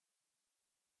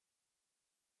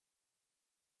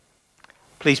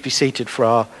Please be seated for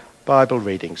our Bible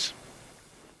readings.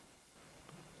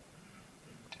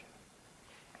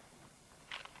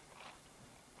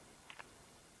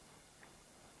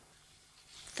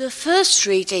 The first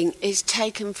reading is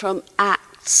taken from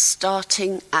Acts,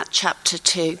 starting at chapter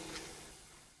 2.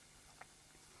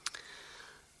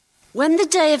 When the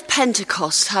day of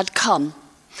Pentecost had come,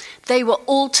 they were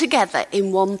all together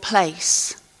in one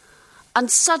place.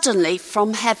 And suddenly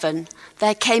from heaven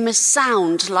there came a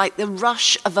sound like the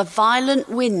rush of a violent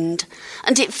wind,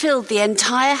 and it filled the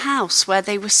entire house where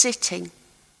they were sitting.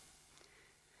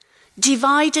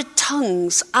 Divided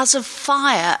tongues as of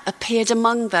fire appeared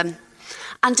among them,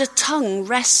 and a tongue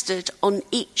rested on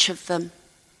each of them.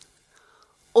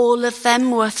 All of them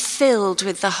were filled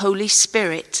with the Holy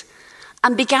Spirit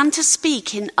and began to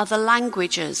speak in other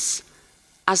languages,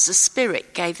 as the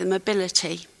Spirit gave them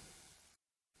ability.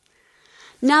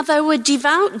 Now there were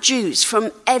devout Jews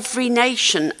from every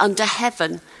nation under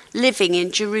heaven living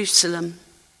in Jerusalem.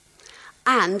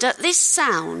 And at this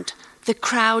sound, the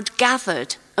crowd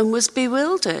gathered and was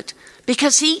bewildered,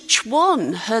 because each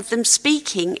one heard them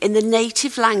speaking in the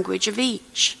native language of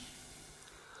each.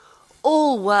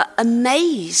 All were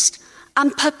amazed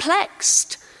and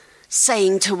perplexed,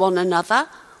 saying to one another,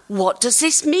 "What does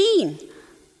this mean?"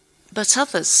 But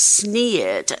others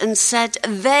sneered and said,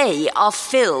 "They are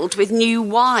filled with new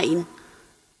wine."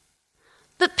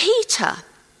 But Peter,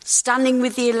 standing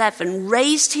with the 11,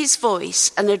 raised his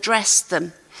voice and addressed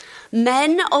them,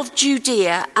 "Men of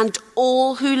Judea and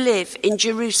all who live in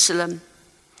Jerusalem,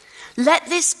 let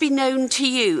this be known to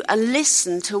you and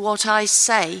listen to what I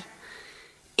say.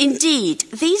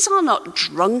 Indeed, these are not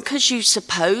drunk as you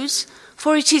suppose,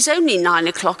 for it is only 9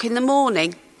 o'clock in the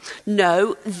morning.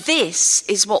 No, this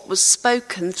is what was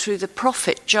spoken through the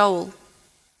prophet Joel.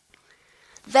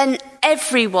 Then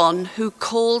everyone who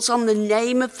calls on the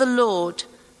name of the Lord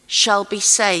shall be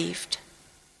saved.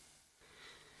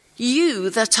 You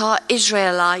that are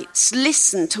Israelites,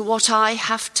 listen to what I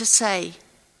have to say.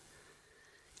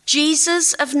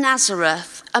 Jesus of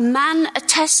Nazareth, a man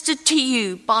attested to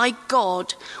you by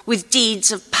God with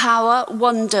deeds of power,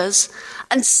 wonders,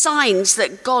 and signs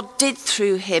that God did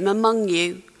through him among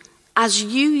you. As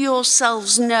you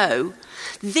yourselves know,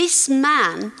 this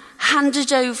man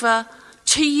handed over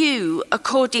to you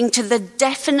according to the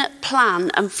definite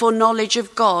plan and foreknowledge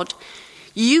of God,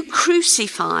 you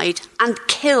crucified and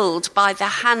killed by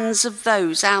the hands of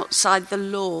those outside the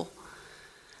law.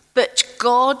 But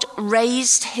God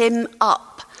raised him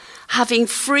up, having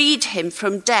freed him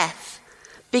from death,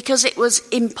 because it was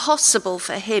impossible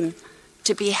for him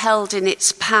to be held in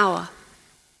its power.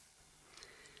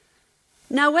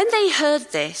 Now when they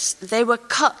heard this, they were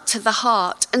cut to the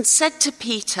heart and said to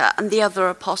Peter and the other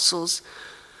apostles,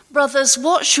 "Brothers,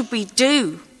 what should we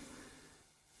do?"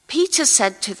 Peter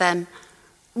said to them,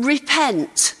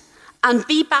 "Repent and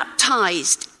be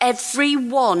baptized, every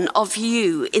one of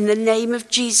you, in the name of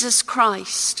Jesus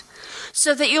Christ,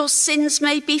 so that your sins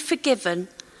may be forgiven,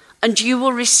 and you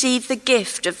will receive the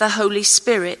gift of the Holy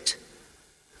Spirit.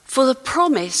 For the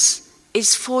promise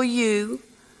is for you,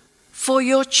 for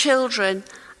your children,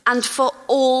 and for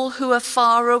all who are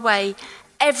far away,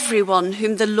 everyone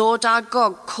whom the Lord our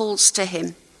God calls to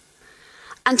him."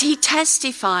 And he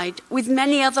testified with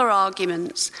many other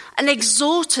arguments and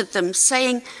exhorted them,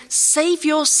 saying, "Save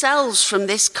yourselves from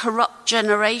this corrupt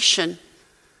generation."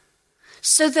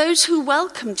 So those who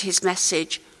welcomed his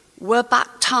message were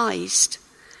baptized,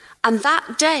 and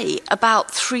that day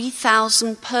about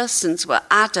 3,000 persons were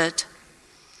added.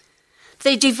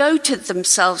 They devoted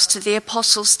themselves to the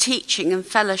apostles' teaching and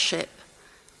fellowship,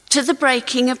 to the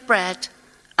breaking of bread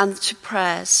and to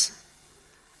prayers.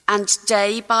 And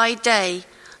day by day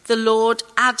the Lord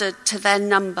added to their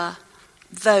number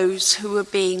those who were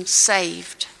being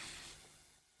saved.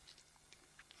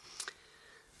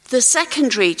 The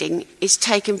second reading is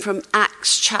taken from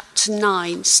Acts chapter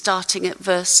 9, starting at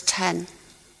verse 10.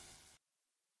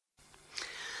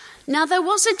 Now there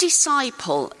was a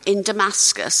disciple in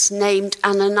Damascus named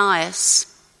Ananias.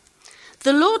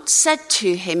 The Lord said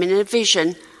to him in a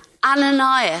vision,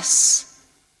 "Ananias."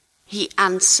 He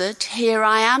answered, "Here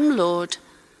I am, Lord."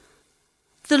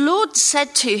 The Lord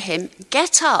said to him,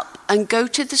 "Get up and go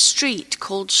to the street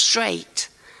called Straight,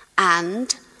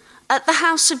 and at the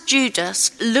house of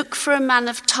Judas look for a man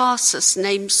of Tarsus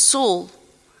named Saul.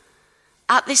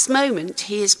 At this moment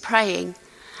he is praying,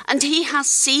 and he has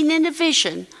seen in a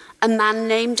vision a man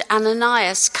named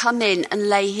Ananias come in and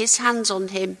lay his hands on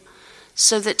him,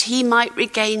 so that he might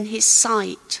regain his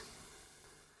sight."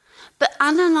 But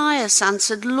Ananias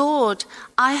answered, "Lord,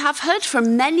 I have heard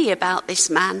from many about this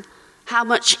man, how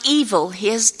much evil he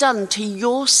has done to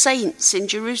your saints in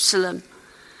Jerusalem.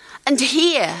 And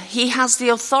here he has the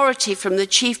authority from the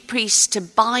chief priests to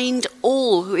bind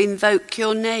all who invoke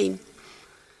your name.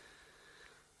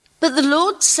 But the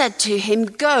Lord said to him,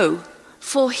 Go,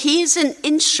 for he is an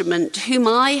instrument whom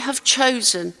I have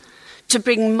chosen to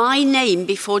bring my name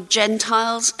before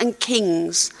Gentiles and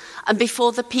kings and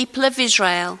before the people of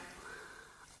Israel.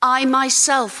 I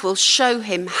myself will show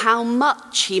him how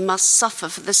much he must suffer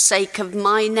for the sake of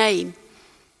my name.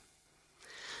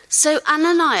 So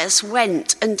Ananias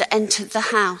went and entered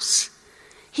the house.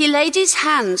 He laid his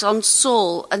hands on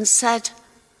Saul and said,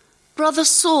 Brother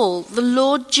Saul, the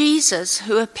Lord Jesus,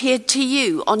 who appeared to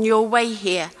you on your way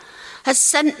here, has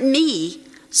sent me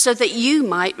so that you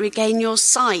might regain your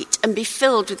sight and be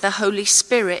filled with the Holy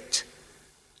Spirit.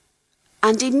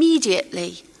 And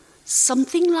immediately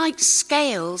something like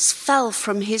scales fell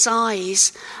from his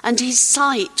eyes, and his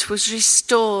sight was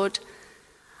restored.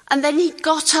 And then he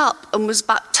got up and was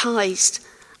baptized,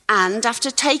 and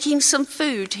after taking some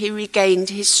food, he regained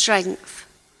his strength.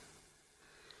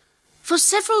 For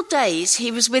several days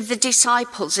he was with the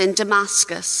disciples in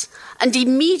Damascus, and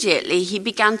immediately he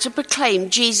began to proclaim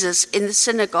Jesus in the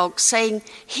synagogue, saying,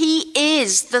 He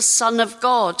is the Son of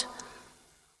God.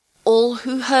 All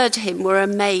who heard him were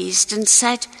amazed and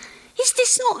said, Is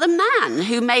this not the man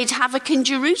who made havoc in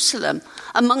Jerusalem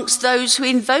amongst those who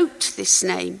invoked this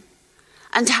name?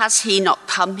 And has he not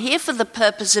come here for the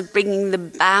purpose of bringing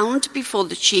them bound before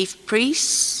the chief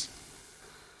priests?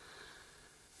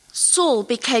 Saul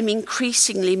became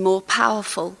increasingly more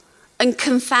powerful and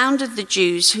confounded the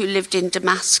Jews who lived in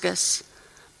Damascus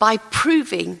by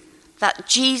proving that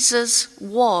Jesus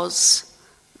was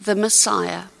the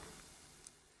Messiah.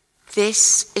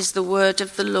 This is the word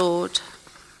of the Lord.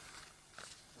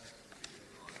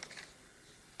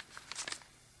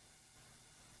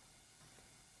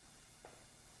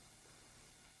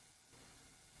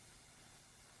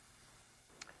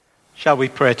 Shall we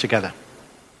pray together?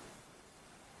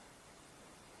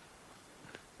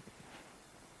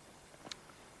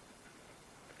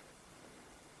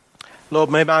 Lord,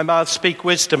 may my mouth speak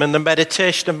wisdom and the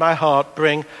meditation of my heart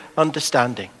bring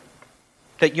understanding.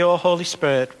 That your Holy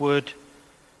Spirit would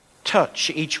touch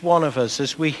each one of us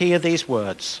as we hear these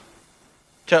words,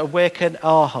 to awaken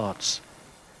our hearts,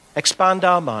 expand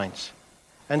our minds,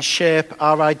 and shape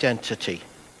our identity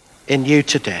in you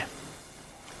today.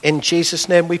 In Jesus'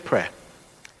 name we pray.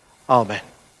 Amen.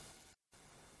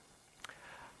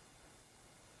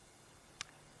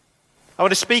 I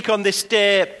want to speak on this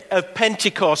day of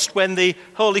Pentecost when the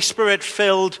Holy Spirit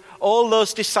filled all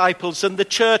those disciples and the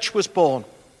church was born.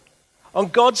 On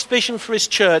God's vision for his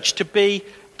church to be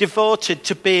devoted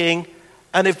to being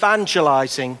an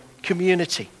evangelizing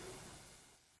community.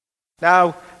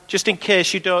 Now, just in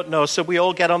case you don't know, so we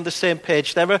all get on the same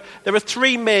page, there are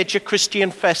three major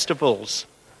Christian festivals.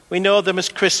 We know them as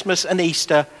Christmas and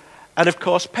Easter and, of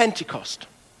course, Pentecost.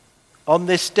 On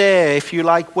this day, if you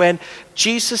like, when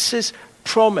Jesus'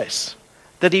 promise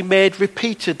that he made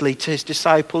repeatedly to his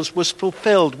disciples was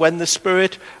fulfilled, when the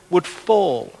Spirit would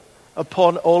fall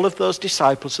upon all of those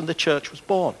disciples and the church was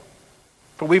born.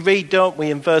 For we read, don't we,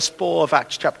 in verse 4 of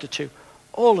Acts chapter 2,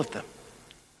 all of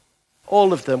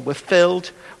them were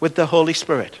filled with the Holy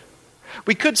Spirit.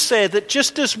 We could say that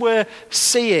just as we're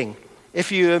seeing,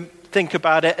 if you think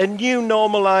about it, a new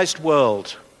normalized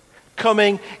world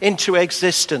coming into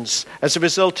existence as a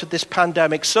result of this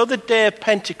pandemic, so the day of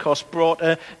Pentecost brought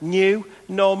a new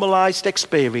normalized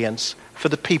experience for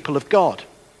the people of God.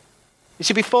 You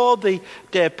see, before the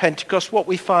day of Pentecost, what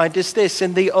we find is this: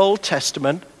 in the Old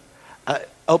Testament,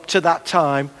 up to that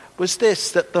time, was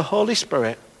this, that the Holy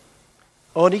Spirit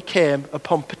only came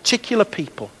upon particular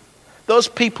people. Those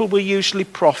people were usually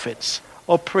prophets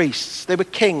or priests. They were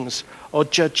kings or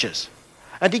judges.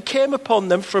 And he came upon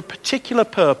them for a particular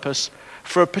purpose,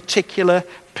 for a particular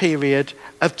period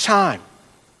of time.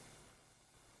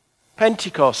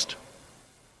 Pentecost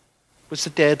was the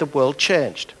day the world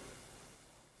changed.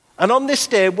 And on this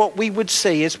day, what we would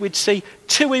see is we'd see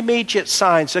two immediate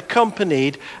signs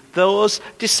accompanied those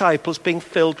disciples being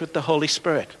filled with the Holy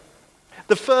Spirit.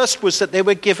 The first was that they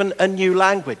were given a new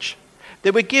language.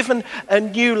 They were given a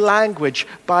new language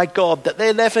by God that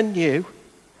they never knew,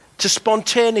 to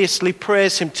spontaneously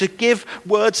praise him, to give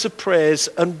words of praise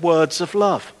and words of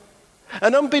love.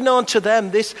 And unbeknown to them,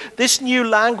 this new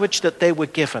language that they were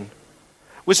given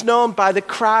was known by the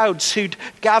crowds who'd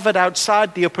gathered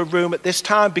outside the upper room at this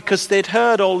time, because they'd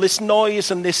heard all this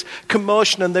noise and this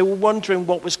commotion and they were wondering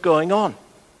what was going on.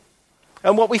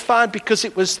 And what we find, because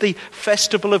it was the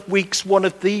Festival of Weeks, one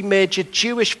of the major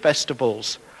Jewish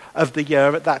festivals of the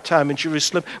year at that time in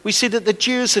Jerusalem, we see that the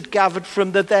Jews had gathered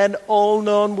from the then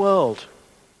all-known world.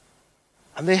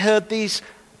 And they heard these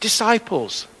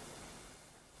disciples,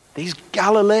 these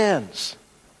Galileans,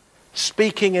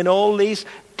 speaking in all these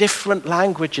different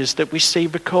languages that we see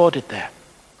recorded there.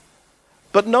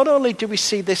 But not only do we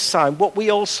see this sign, what we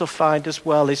also find as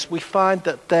well is we find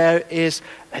that there is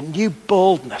a new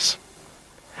boldness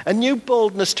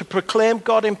to proclaim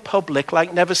God in public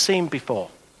like never seen before.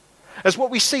 As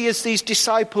what we see is these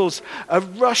disciples are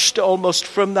rushed almost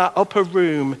from that upper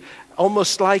room,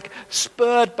 almost like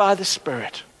spurred by the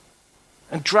Spirit,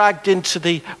 and dragged into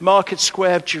the market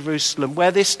square of Jerusalem,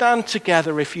 where they stand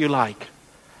together, if you like.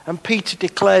 And Peter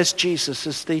declares Jesus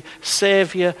as the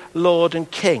Saviour, Lord and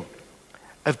King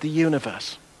of the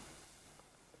universe.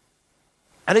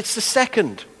 And it's the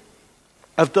second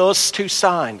of those two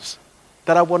signs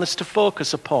that I want us to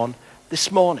focus upon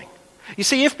this morning. You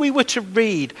see, if we were to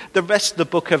read the rest of the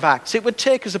book of Acts, it would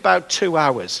take us about 2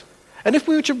 hours. And if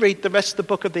we were to read the rest of the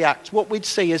book of the Acts, what we'd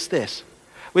see is this.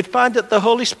 We'd find that the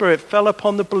Holy Spirit fell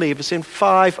upon the believers in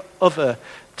 5 other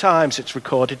times it's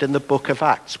recorded in the book of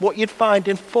Acts. What you'd find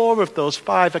in 4 of those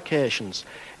 5 occasions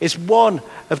is one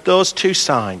of those two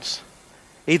signs.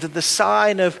 Either the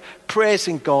sign of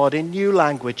praising God in new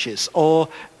languages or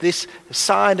this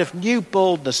sign of new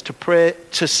boldness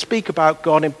to speak about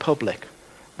God in public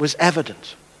was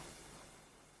evident.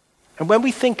 And when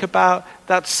we think about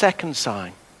that second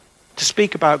sign, to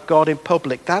speak about God in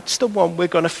public, that's the one we're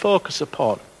going to focus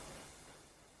upon.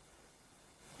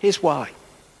 Here's why.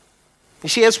 You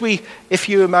see, as we, if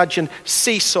you imagine,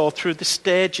 seesaw through the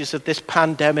stages of this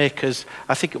pandemic, as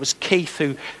I think it was Keith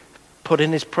who put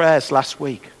in his prayers last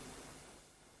week,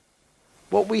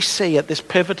 what we see at this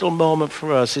pivotal moment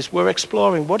for us is we're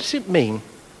exploring, what does it mean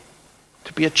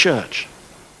to be a church?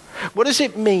 What does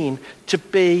it mean to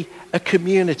be a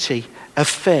community of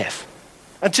faith?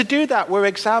 And to do that, we're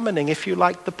examining, if you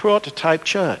like, the prototype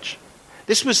church.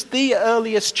 This was the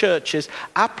earliest church's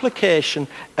application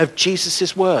of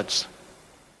Jesus' words.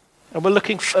 And we're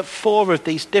looking at 4 of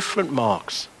these different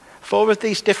marks, 4 of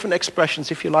these different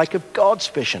expressions, if you like, of God's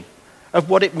vision of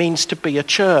what it means to be a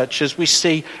church, as we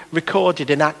see recorded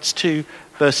in Acts 2,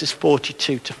 verses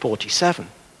 42 to 47.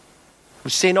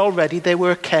 We've seen already they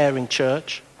were a caring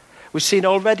church. We've seen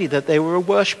already that they were a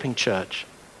worshipping church.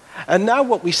 And now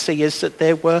what we see is that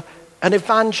they were an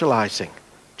evangelizing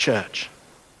church.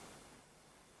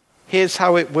 Here's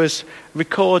how it was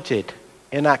recorded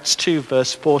in Acts 2,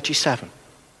 verse 47.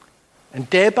 And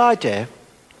day by day,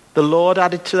 the Lord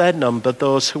added to their number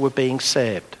those who were being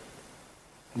saved.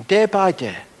 And day by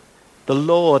day, the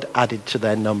Lord added to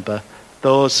their number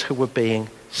those who were being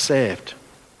saved.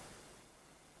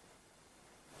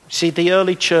 See, the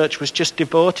early church was just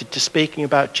devoted to speaking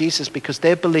about Jesus because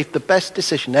they believed the best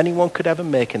decision anyone could ever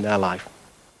make in their life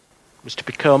was to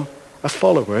become a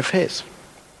follower of his.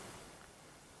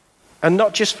 And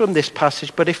not just from this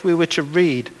passage, but if we were to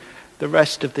read the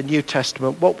rest of the New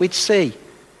Testament, what we'd see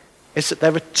is that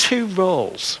there are 2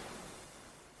 roles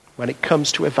when it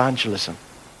comes to evangelism.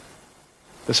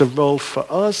 There's a role for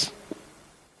us,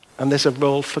 and there's a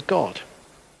role for God.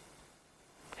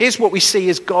 Here's what we see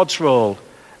as God's role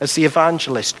as the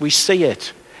evangelist. We see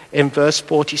it in verse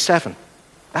 47.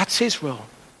 That's his role.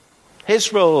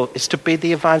 His role is to be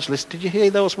the evangelist. Did you hear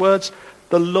those words?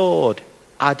 The Lord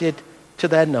added to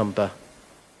their number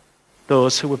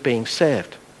those who were being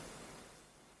saved.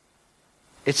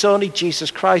 It's only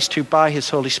Jesus Christ who, by his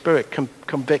Holy Spirit, can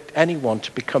convict anyone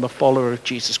to become a follower of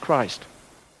Jesus Christ.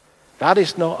 That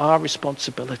is not our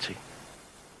responsibility.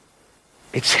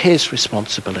 It's his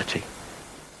responsibility.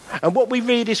 And what we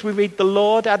read is the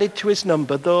Lord added to his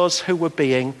number those who were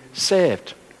being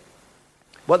saved.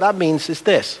 What that means is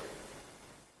this.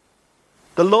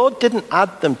 The Lord didn't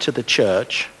add them to the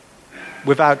church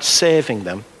without saving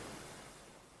them.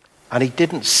 And he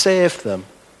didn't save them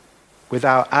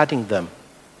without adding them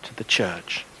to the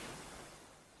church.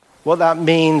 What that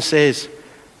means is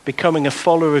becoming a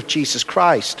follower of Jesus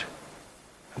Christ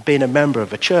and being a member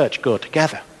of a church go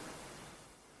together.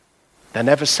 They're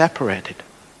never separated.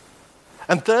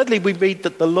 And thirdly, we read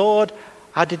that the Lord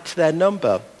added to their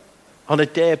number on a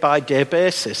day-by-day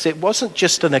basis. It wasn't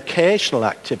just an occasional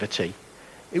activity.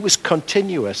 It was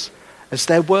continuous as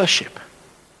their worship.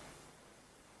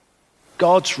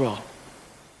 God's role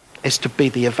is to be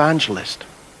the evangelist.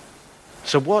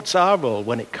 So what's our role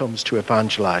when it comes to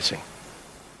evangelizing?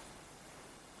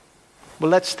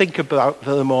 Well, let's think about,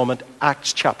 for the moment,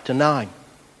 Acts chapter 9.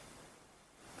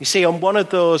 You see, on one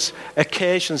of those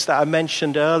occasions that I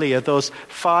mentioned earlier, those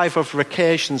 5 other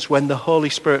occasions when the Holy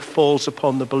Spirit falls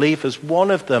upon the believers, one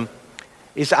of them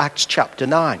is Acts chapter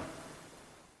 9,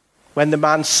 when the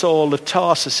man Saul of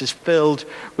Tarsus is filled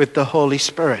with the Holy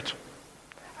Spirit.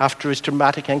 after his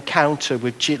dramatic encounter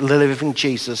with the living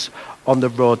Jesus on the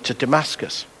road to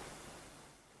Damascus.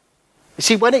 You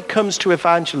see, when it comes to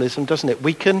evangelism, doesn't it,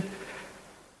 we can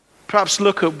perhaps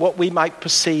look at what we might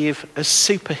perceive as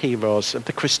superheroes of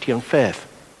the Christian faith,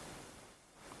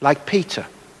 like Peter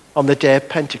on the day of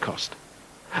Pentecost,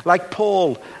 like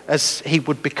Paul as he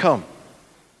would become,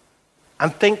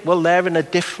 and think, well, they're in a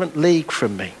different league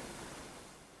from me.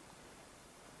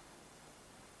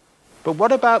 But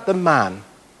what about the man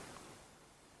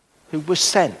who was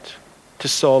sent to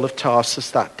Saul of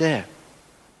Tarsus that day?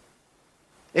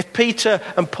 If Peter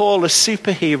and Paul are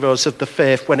superheroes of the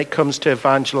faith when it comes to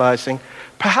evangelizing,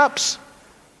 perhaps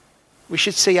we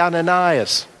should see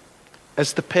Ananias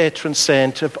as the patron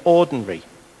saint of ordinary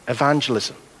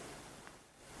evangelism.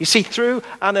 You see, through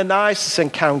Ananias'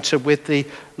 encounter with the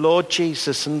Lord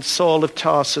Jesus and Saul of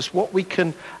Tarsus, what we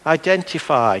can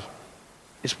identify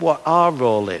is what our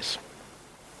role is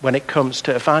when it comes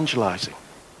to evangelizing.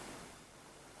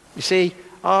 You see,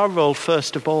 our role,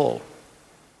 first of all,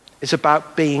 is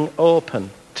about being open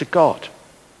to God.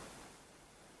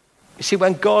 You see,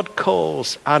 when God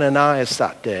calls Ananias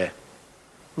that day,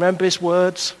 remember his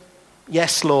words?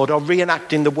 Yes, Lord, or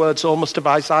reenacting the words almost of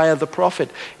Isaiah the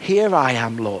prophet. Here I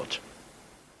am, Lord.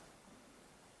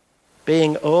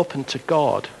 Being open to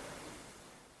God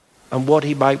and what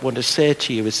he might want to say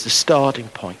to you is the starting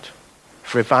point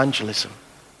for evangelism.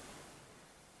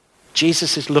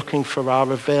 Jesus is looking for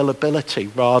our availability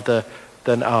rather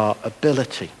than our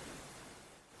ability.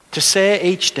 To say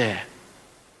each day,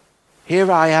 here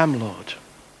I am, Lord.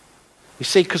 You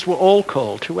see, because we're all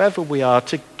called, whoever we are,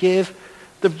 to give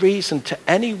the reason to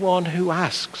anyone who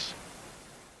asks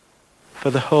for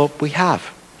the hope we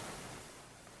have.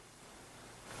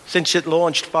 Since it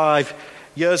launched 5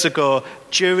 years ago,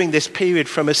 during this period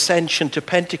from Ascension to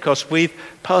Pentecost, we've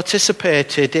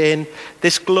participated in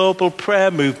this global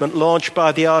prayer movement launched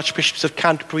by the Archbishops of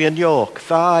Canterbury and York,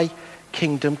 Thy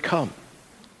Kingdom Come,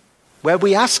 where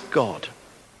we ask God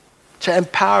to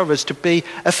empower us to be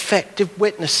effective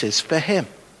witnesses for him.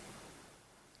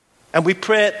 And we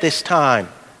pray at this time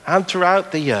and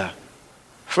throughout the year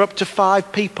for up to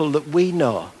 5 people that we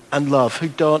know and love who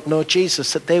don't know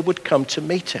Jesus, that they would come to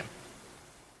meet him.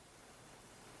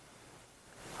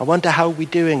 I wonder how we're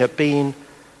doing at being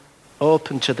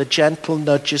open to the gentle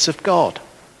nudges of God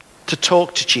to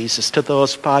talk to Jesus to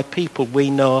those 5 people we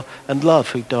know and love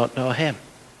who don't know him.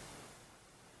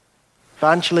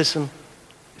 Evangelism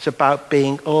is about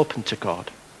being open to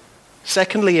God.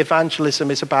 Secondly,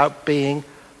 evangelism is about being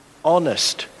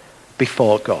honest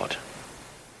before God.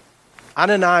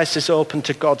 Ananias is open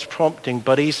to God's prompting,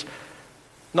 but he's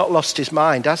not lost his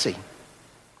mind, has he?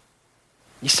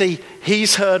 You see,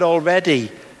 he's heard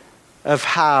already of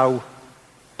how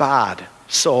bad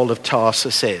Saul of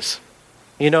Tarsus is.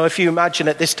 You know, if you imagine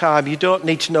at this time, you don't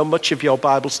need to know much of your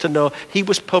Bibles to know he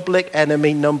was public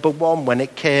enemy number 1 when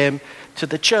it came to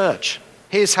the church.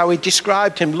 Here's how he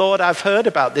described him. Lord, I've heard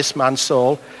about this man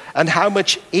Saul and how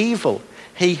much evil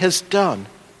he has done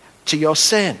to your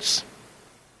saints.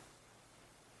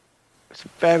 It's a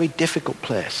very difficult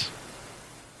place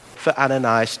for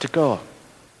Ananias to go.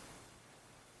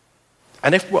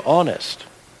 And if we're honest,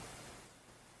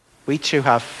 we too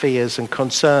have fears and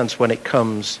concerns when it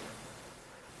comes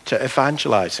to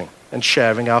evangelizing and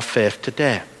sharing our faith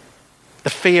today. The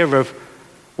fear of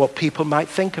what people might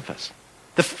think of us.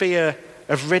 The fear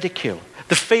of ridicule.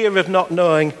 The fear of not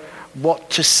knowing what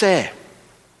to say.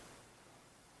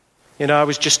 You know, I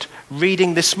was just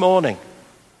reading this morning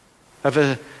of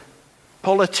a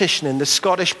politician in the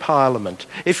Scottish Parliament,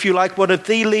 if you like, one of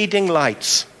the leading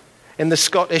lights in the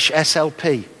Scottish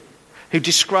SLP, who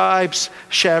describes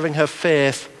sharing her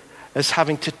faith as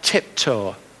having to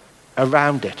tiptoe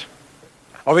around it.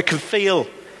 Or it can feel,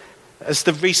 as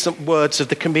the recent words of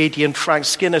the comedian Frank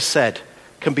Skinner said,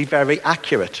 can be very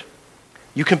accurate.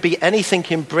 You can be anything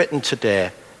in Britain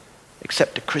today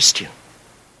except a Christian.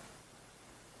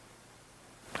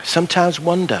 I sometimes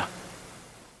wonder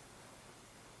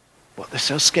what they're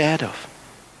so scared of.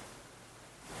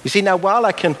 You see, now while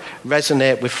I can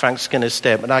resonate with Frank Skinner's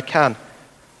statement, I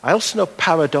also know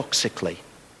paradoxically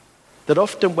that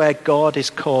often where God is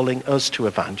calling us to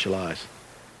evangelize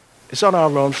is on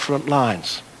our own front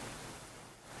lines.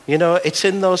 You know, it's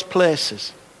in those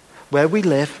places where we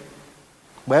live,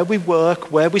 where we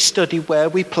work, where we study, where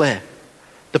we play.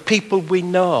 The people we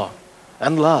know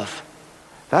and love.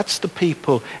 That's the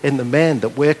people in the main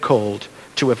that we're called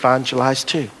to evangelize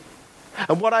to.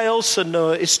 And what I also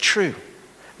know is true.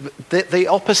 The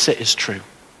opposite is true.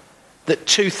 That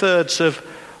 2/3 of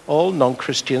all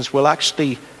non-Christians will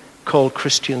actually call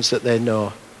Christians that they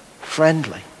know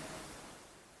friendly.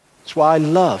 It's why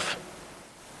love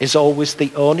is always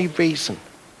the only reason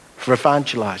for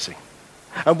evangelizing.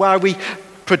 And why we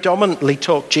predominantly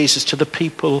talk Jesus to the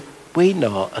people we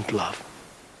know and love.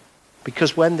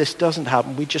 Because when this doesn't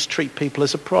happen, we just treat people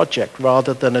as a project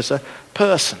rather than as a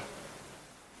person.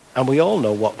 And we all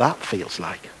know what that feels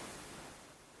like.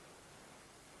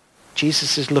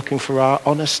 Jesus is looking for our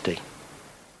honesty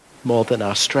more than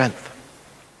our strength.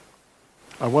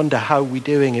 I wonder how we're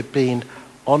doing at being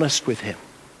honest with him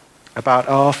about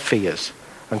our fears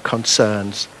and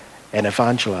concerns in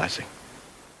evangelizing.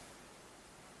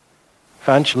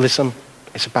 Evangelism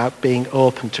is about being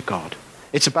open to God.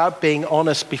 It's about being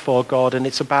honest before God, and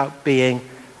it's about being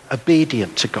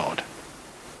obedient to God.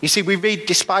 You see, we read,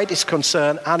 despite his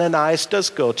concern, Ananias does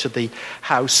go to the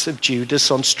house of Judas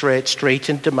on Straight Street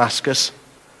in Damascus,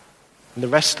 and the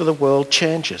rest of the world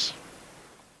changes.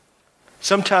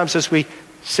 Sometimes, as we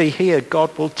see here,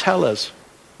 God will tell us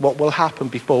what will happen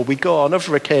before we go. On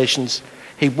other occasions,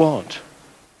 he won't.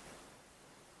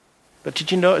 But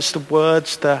did you notice the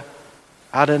words that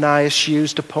Ananias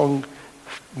used upon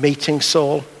meeting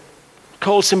Saul? He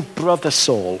calls him Brother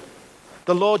Saul.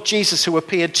 The Lord Jesus, who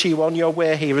appeared to you on your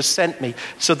way here, has sent me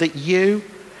so that you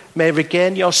may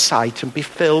regain your sight and be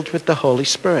filled with the Holy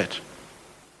Spirit.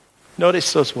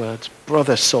 Notice those words,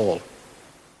 Brother Saul.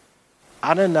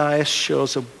 Ananias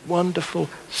shows a wonderful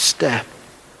step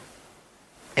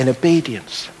in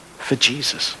obedience for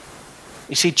Jesus.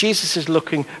 You see, Jesus is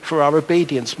looking for our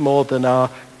obedience more than our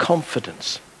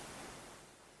confidence.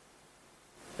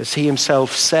 As he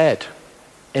himself said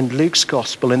in Luke's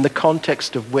gospel, in the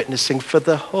context of witnessing, for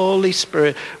the Holy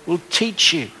Spirit will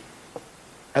teach you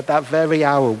at that very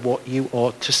hour what you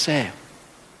ought to say.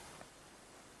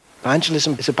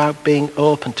 Evangelism is about being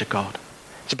open to God.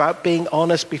 It's about being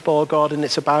honest before God, and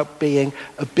it's about being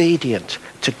obedient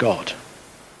to God.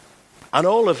 And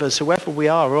all of us, whoever we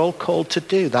are all called to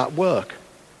do that work.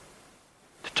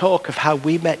 To talk of how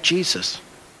we met Jesus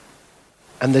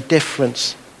and the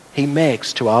difference he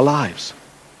makes to our lives.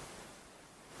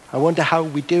 I wonder how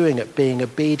we're doing at being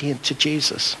obedient to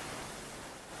Jesus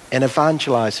in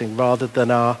evangelizing rather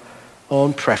than our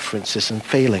own preferences and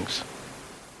feelings.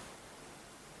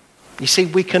 You see,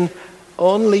 we can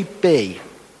only be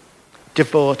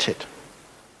devoted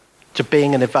to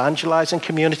being an evangelizing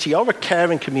community or a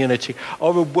caring community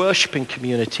or a worshiping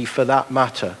community for that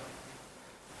matter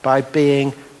by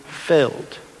being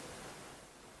filled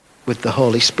with the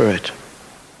Holy Spirit.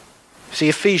 See,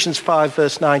 Ephesians 5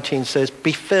 verse 19 says,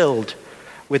 be filled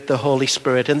with the Holy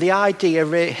Spirit. And the idea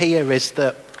here is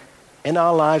that in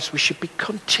our lives we should be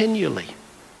continually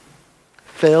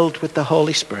filled with the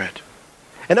Holy Spirit.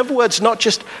 In other words, not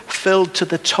just filled to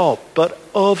the top, but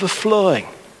overflowing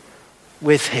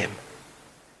with him,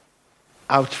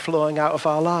 outflowing out of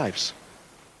our lives.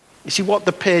 You see, what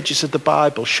the pages of the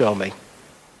Bible show me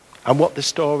and what the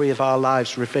story of our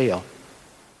lives reveal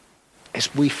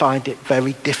is we find it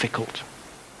very difficult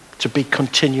to be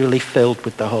continually filled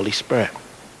with the Holy Spirit.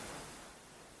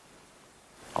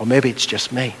 Or maybe it's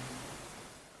just me.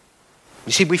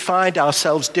 You see, we find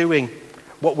ourselves doing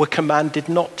what we're commanded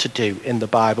not to do in the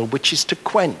Bible, which is to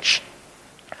quench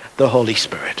the Holy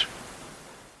Spirit.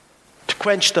 To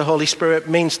quench the Holy Spirit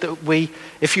means that we,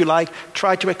 if you like,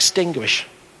 try to extinguish,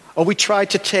 or we try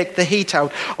to take the heat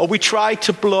out, or we try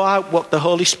to blow out what the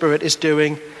Holy Spirit is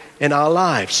doing in our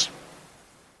lives,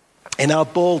 in our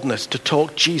boldness to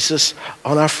talk Jesus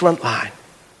on our front line.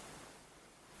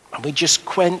 And we just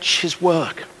quench his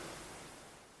work.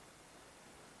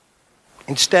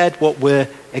 Instead, what we're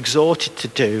exhorted to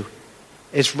do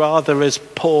is rather, as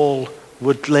Paul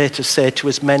would later say to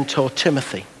his mentor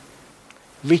Timothy,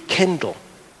 rekindle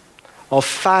or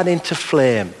fan into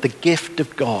flame the gift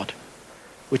of God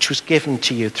which was given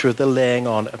to you through the laying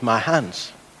on of my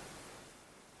hands.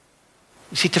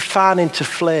 You see, to fan into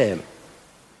flame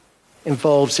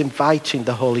involves inviting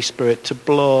the Holy Spirit to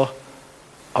blow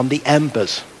on the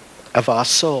embers of our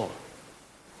soul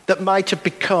that might have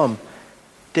become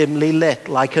dimly lit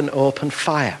like an open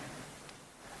fire,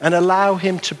 and allow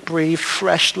him to breathe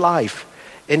fresh life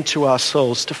into our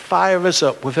souls, to fire us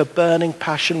up with a burning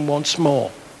passion once more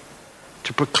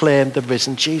to proclaim the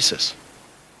risen Jesus.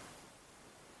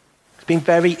 It's been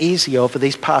very easy over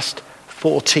these past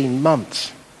 14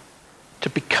 months to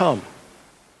become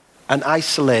an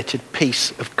isolated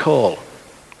piece of coal.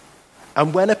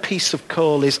 And when a piece of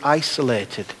coal is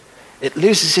isolated, it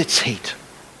loses its heat.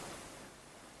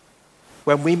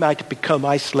 When we might have become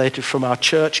isolated from our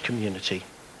church community,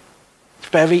 it's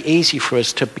very easy for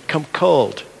us to become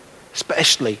cold,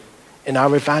 especially in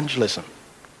our evangelism.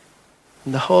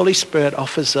 And the Holy Spirit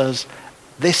offers us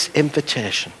this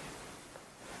invitation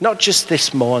not just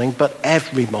this morning, but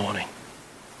every morning,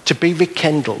 to be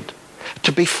rekindled,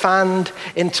 to be fanned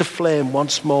into flame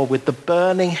once more with the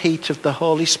burning heat of the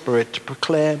Holy Spirit to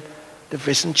proclaim the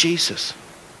risen Jesus.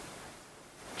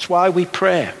 It's why we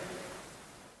pray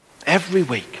every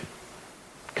week,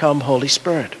 come Holy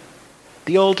Spirit.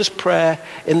 The oldest prayer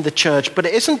in the church, but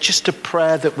it isn't just a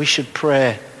prayer that we should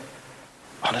pray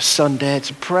on a Sunday. It's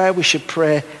a prayer we should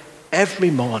pray every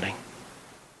morning.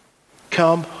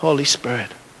 Come Holy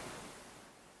Spirit.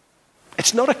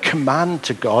 It's not a command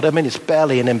to God. I mean, it's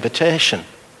barely an invitation.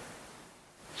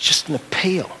 It's just an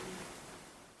appeal.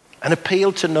 An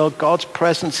appeal to know God's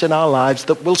presence in our lives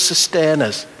that will sustain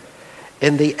us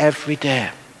in the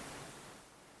everyday.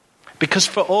 Because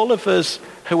for all of us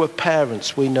who are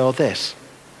parents, we know this.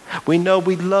 We know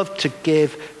we love to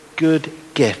give good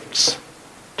gifts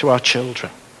to our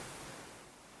children.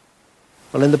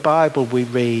 Well, in the Bible we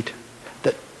read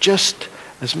that just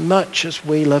as much as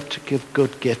we love to give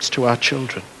good gifts to our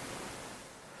children,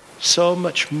 so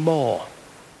much more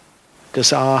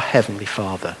does our Heavenly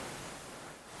Father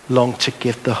long to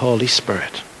give the Holy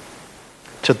Spirit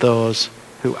to those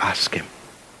who ask him.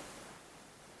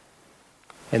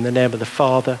 In the name of the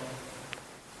Father,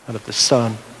 and of the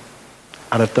Son,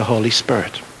 and of the Holy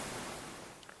Spirit.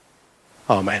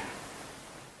 Amen.